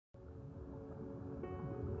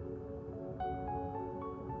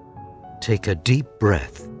Take a deep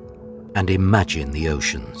breath and imagine the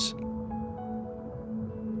oceans.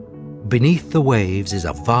 Beneath the waves is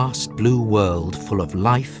a vast blue world full of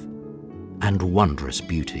life and wondrous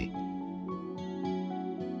beauty.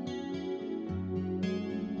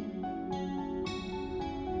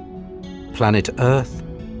 Planet Earth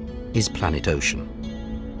is planet Ocean.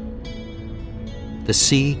 The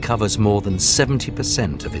sea covers more than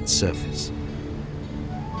 70% of its surface.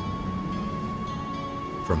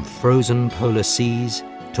 From frozen polar seas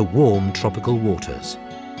to warm tropical waters,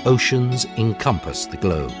 oceans encompass the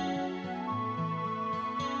globe.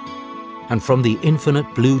 And from the infinite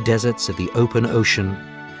blue deserts of the open ocean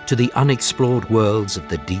to the unexplored worlds of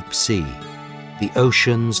the deep sea, the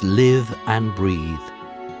oceans live and breathe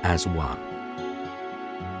as one.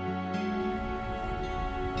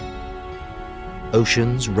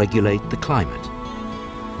 Oceans regulate the climate,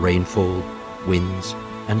 rainfall, winds,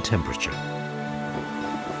 and temperature.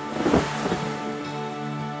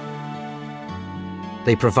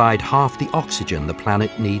 They provide half the oxygen the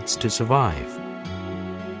planet needs to survive.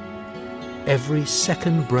 Every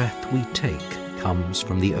second breath we take comes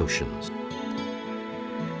from the oceans.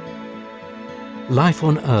 Life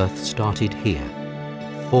on Earth started here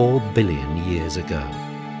 4 billion years ago.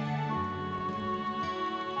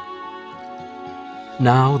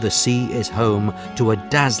 Now the sea is home to a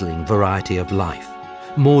dazzling variety of life,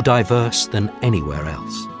 more diverse than anywhere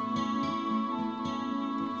else.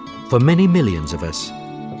 For many millions of us,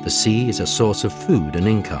 the sea is a source of food and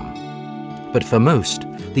income. But for most,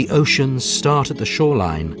 the oceans start at the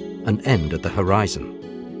shoreline and end at the horizon.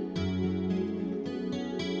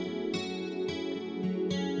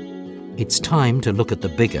 It's time to look at the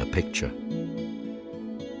bigger picture.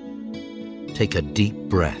 Take a deep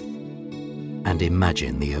breath and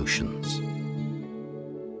imagine the oceans.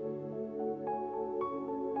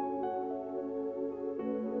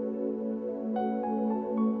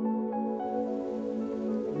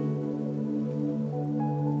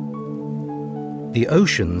 The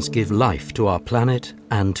oceans give life to our planet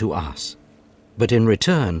and to us, but in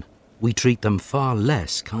return, we treat them far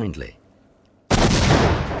less kindly.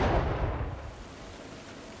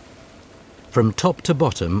 From top to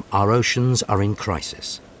bottom, our oceans are in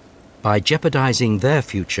crisis. By jeopardizing their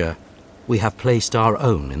future, we have placed our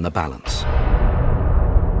own in the balance.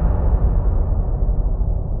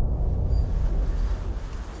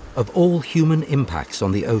 Of all human impacts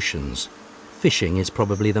on the oceans, fishing is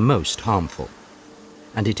probably the most harmful.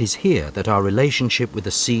 And it is here that our relationship with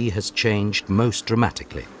the sea has changed most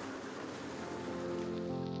dramatically.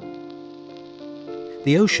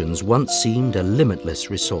 The oceans once seemed a limitless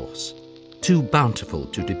resource, too bountiful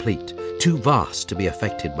to deplete, too vast to be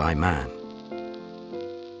affected by man.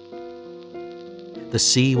 The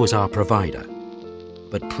sea was our provider,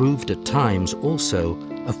 but proved at times also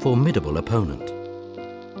a formidable opponent.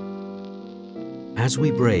 As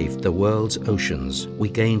we braved the world's oceans, we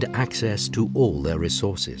gained access to all their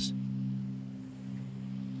resources.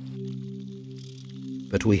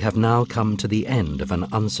 But we have now come to the end of an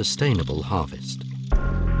unsustainable harvest.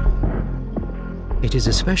 It is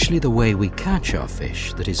especially the way we catch our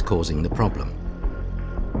fish that is causing the problem.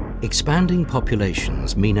 Expanding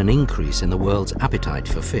populations mean an increase in the world's appetite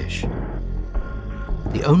for fish.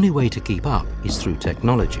 The only way to keep up is through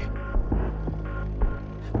technology.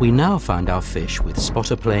 We now find our fish with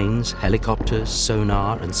spotter planes, helicopters,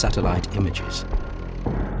 sonar and satellite images.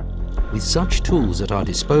 With such tools at our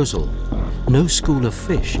disposal, no school of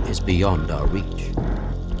fish is beyond our reach.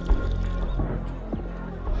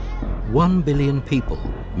 1 billion people,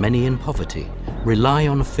 many in poverty, rely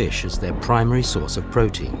on fish as their primary source of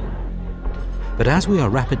protein. But as we are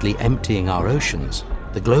rapidly emptying our oceans,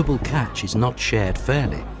 the global catch is not shared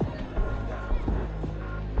fairly.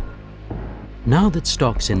 Now that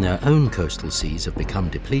stocks in their own coastal seas have become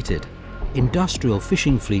depleted, industrial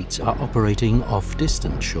fishing fleets are operating off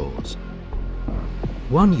distant shores.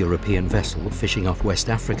 One European vessel fishing off West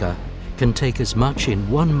Africa can take as much in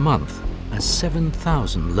 1 month as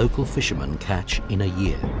 7,000 local fishermen catch in a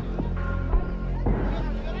year.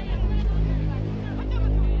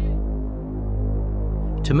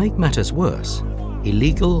 To make matters worse,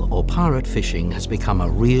 illegal or pirate fishing has become a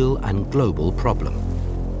real and global problem.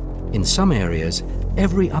 In some areas,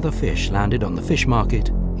 every other fish landed on the fish market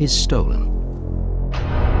is stolen.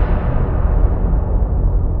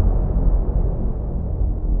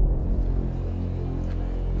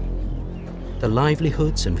 The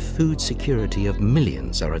livelihoods and food security of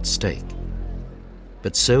millions are at stake.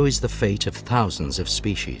 But so is the fate of thousands of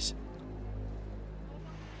species.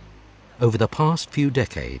 Over the past few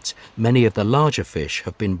decades, many of the larger fish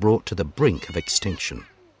have been brought to the brink of extinction.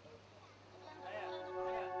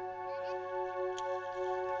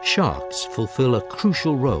 Sharks fulfill a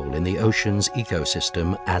crucial role in the ocean's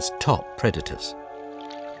ecosystem as top predators.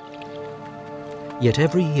 Yet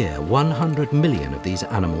every year, 100 million of these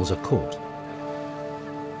animals are caught.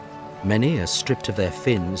 Many are stripped of their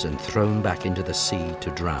fins and thrown back into the sea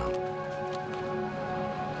to drown.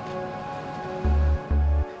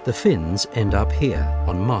 The fins end up here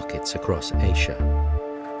on markets across Asia,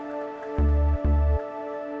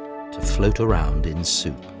 to float around in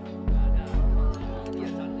soup.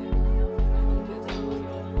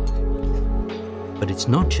 But it's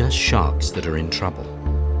not just sharks that are in trouble.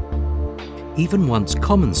 Even once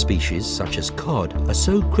common species such as cod are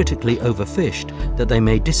so critically overfished that they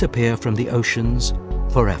may disappear from the oceans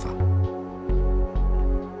forever.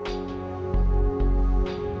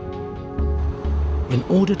 In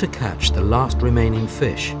order to catch the last remaining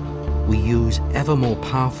fish, we use ever more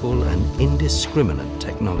powerful and indiscriminate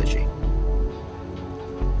technology.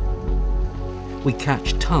 We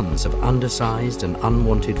catch tons of undersized and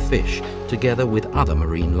unwanted fish together with other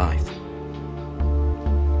marine life.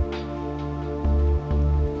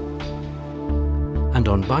 And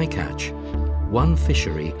on bycatch, one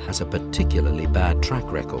fishery has a particularly bad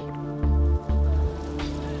track record.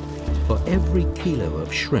 For every kilo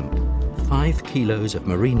of shrimp, 5 kilos of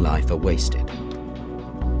marine life are wasted.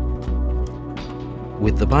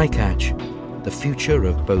 With the bycatch, the future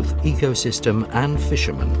of both ecosystem and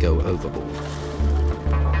fishermen go overboard.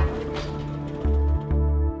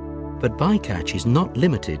 But bycatch is not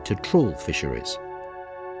limited to trawl fisheries.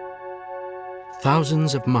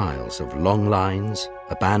 Thousands of miles of long lines,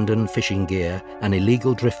 abandoned fishing gear and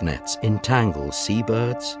illegal drift nets entangle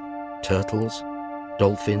seabirds, turtles,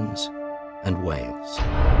 dolphins and whales.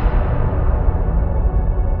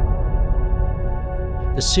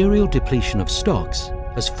 The serial depletion of stocks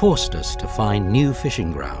has forced us to find new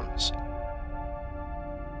fishing grounds.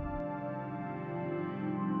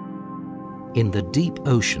 In the deep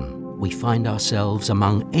ocean, we find ourselves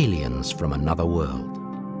among aliens from another world.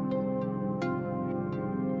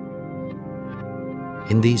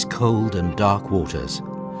 In these cold and dark waters,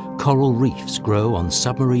 coral reefs grow on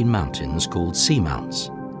submarine mountains called seamounts.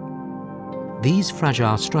 These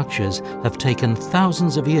fragile structures have taken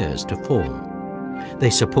thousands of years to form. They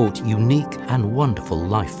support unique and wonderful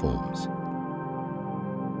life forms.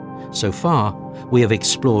 So far, we have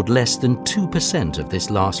explored less than 2% of this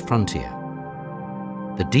last frontier.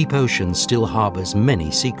 The deep ocean still harbors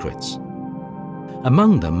many secrets.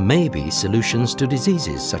 Among them may be solutions to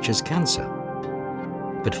diseases such as cancer.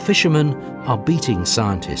 But fishermen are beating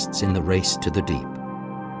scientists in the race to the deep.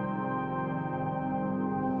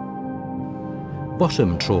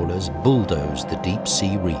 Bottom trawlers bulldoze the deep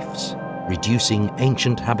sea reefs, reducing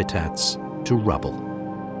ancient habitats to rubble.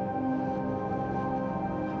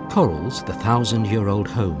 Corals, the 1,000-year-old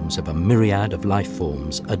homes of a myriad of life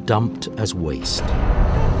forms, are dumped as waste.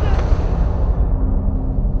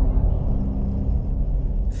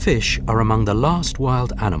 Fish are among the last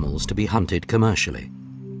wild animals to be hunted commercially.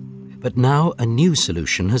 But now a new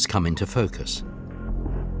solution has come into focus.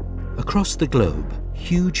 Across the globe,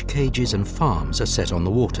 huge cages and farms are set on the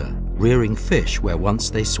water, rearing fish where once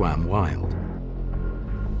they swam wild.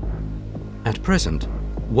 At present,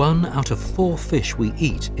 1 out of 4 fish we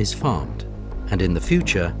eat is farmed, and in the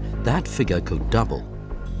future, that figure could double.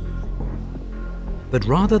 But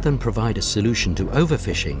rather than provide a solution to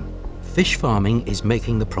overfishing, fish farming is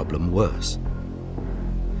making the problem worse.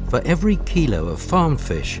 For every kilo of farmed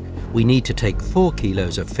fish, we need to take 4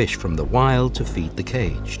 kilos of fish from the wild to feed the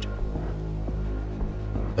caged.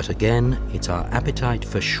 But again, it's our appetite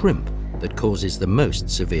for shrimp that causes the most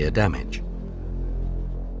severe damage.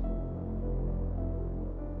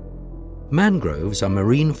 Mangroves are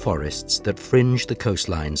marine forests that fringe the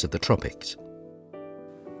coastlines of the tropics.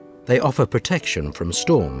 They offer protection from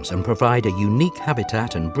storms and provide a unique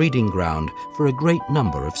habitat and breeding ground for a great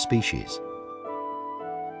number of species.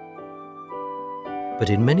 But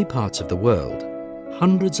in many parts of the world,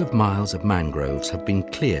 hundreds of miles of mangroves have been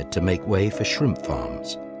cleared to make way for shrimp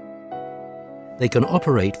farms. They can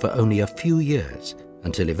operate for only a few years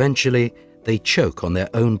until eventually they choke on their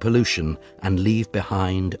own pollution and leave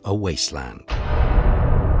behind a wasteland.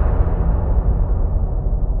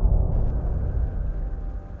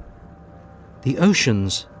 The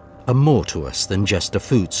oceans are more to us than just a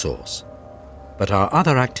food source, but our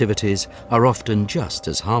other activities are often just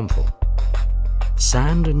as harmful.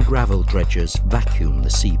 Sand and gravel dredgers vacuum the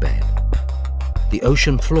seabed. The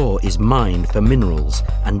ocean floor is mined for minerals,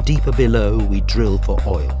 and deeper below we drill for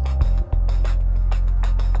oil.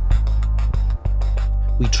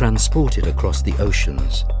 We transport it across the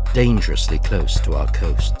oceans, dangerously close to our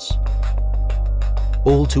coasts.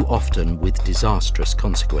 all too often with disastrous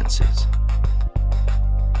consequences.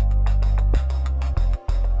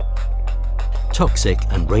 Toxic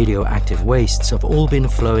and radioactive wastes have all been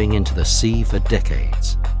flowing into the sea for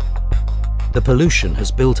decades. The pollution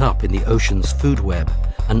has built up in the ocean's food web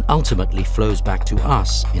and ultimately flows back to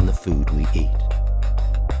us in the food we eat.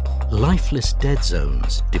 Lifeless dead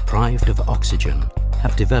zones, deprived of oxygen,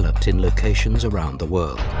 have developed in locations around the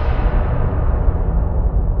world.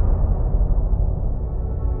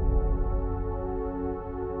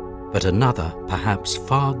 But another, perhaps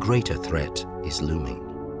far greater threat is looming.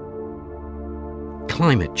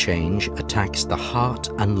 Climate change attacks the heart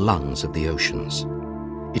and lungs of the oceans.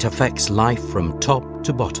 It affects life from top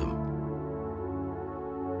to bottom.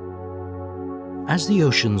 As the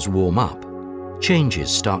oceans warm up, changes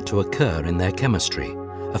start to occur in their chemistry,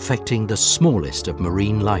 affecting the smallest of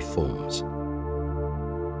marine life forms.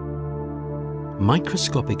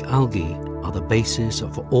 Microscopic algae are the basis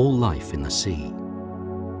of all life in the sea.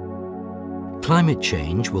 Climate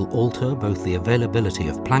change will alter both the availability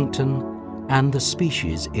of plankton and the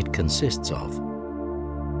species it consists of.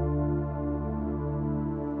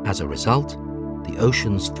 As a result, the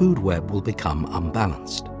ocean's food web will become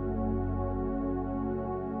unbalanced.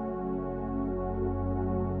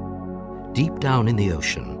 Deep down in the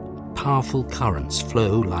ocean, powerful currents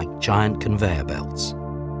flow like giant conveyor belts.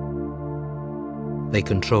 They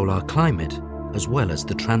control our climate as well as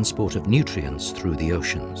the transport of nutrients through the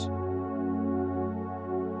oceans.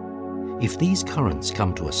 If these currents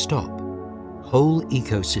come to a stop, whole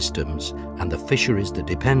ecosystems and the fisheries that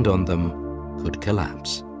depend on them could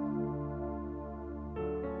collapse.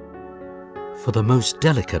 For the most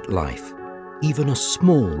delicate life, even a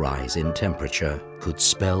small rise in temperature could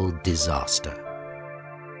spell disaster.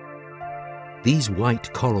 These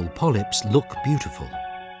white coral polyps look beautiful,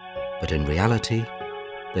 but in reality,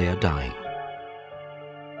 they are dying.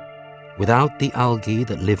 Without the algae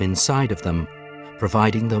that live inside of them,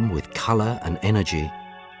 providing them with color and energy,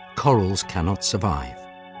 corals cannot survive.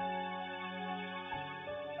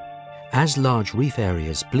 As large reef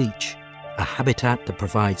areas bleach, a habitat that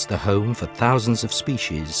provides the home for thousands of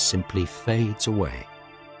species simply fades away.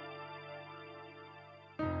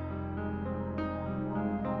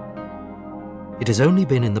 It has only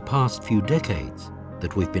been in the past few decades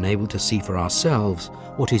that we've been able to see for ourselves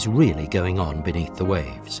what is really going on beneath the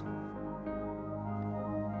waves.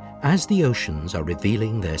 As the oceans are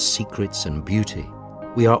revealing their secrets and beauty,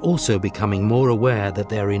 we are also becoming more aware that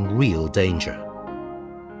they're in real danger.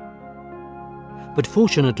 But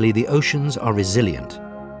fortunately, the oceans are resilient,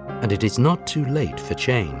 and it is not too late for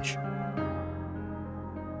change.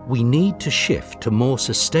 We need to shift to more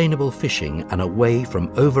sustainable fishing and away from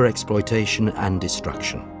overexploitation and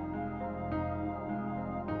destruction.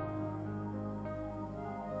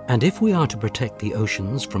 And if we are to protect the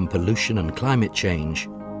oceans from pollution and climate change,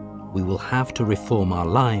 we will have to reform our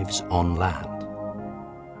lives on land.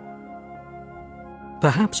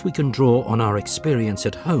 Perhaps we can draw on our experience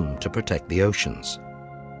at home to protect the oceans.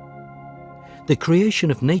 The creation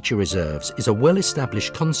of nature reserves is a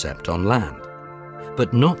well-established concept on land,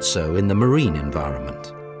 but not so in the marine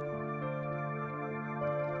environment.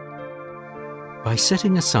 By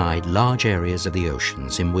setting aside large areas of the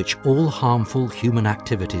oceans in which all harmful human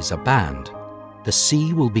activities are banned, the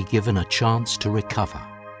sea will be given a chance to recover.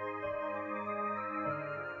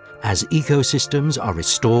 As ecosystems are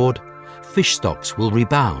restored, fish stocks will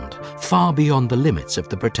rebound far beyond the limits of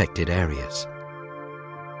the protected areas.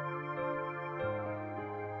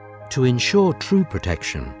 To ensure true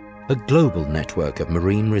protection, a global network of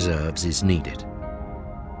marine reserves is needed.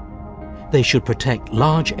 They should protect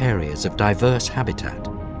large areas of diverse habitat,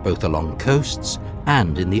 both along coasts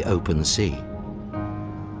and in the open sea.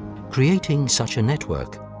 Creating such a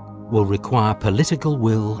network will require political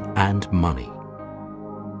will and money.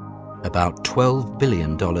 About $12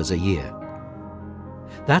 billion a year.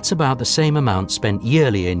 That's about the same amount spent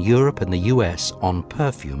yearly in Europe and the US on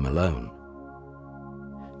perfume alone.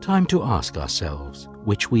 Time to ask ourselves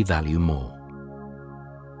which we value more.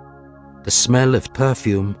 The smell of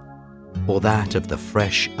perfume or that of the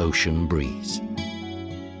fresh ocean breeze.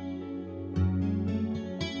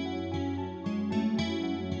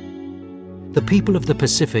 The people of the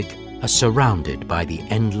Pacific are surrounded by the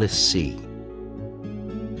endless sea.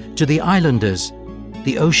 To the islanders,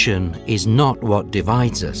 the ocean is not what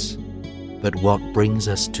divides us, but what brings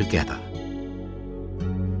us together.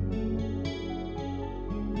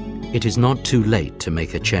 It is not too late to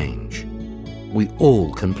make a change. We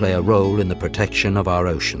all can play a role in the protection of our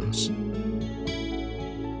oceans.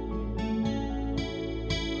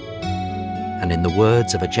 And in the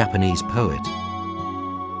words of a Japanese poet,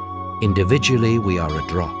 Individually we are a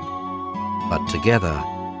drop, but together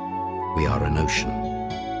we are an ocean.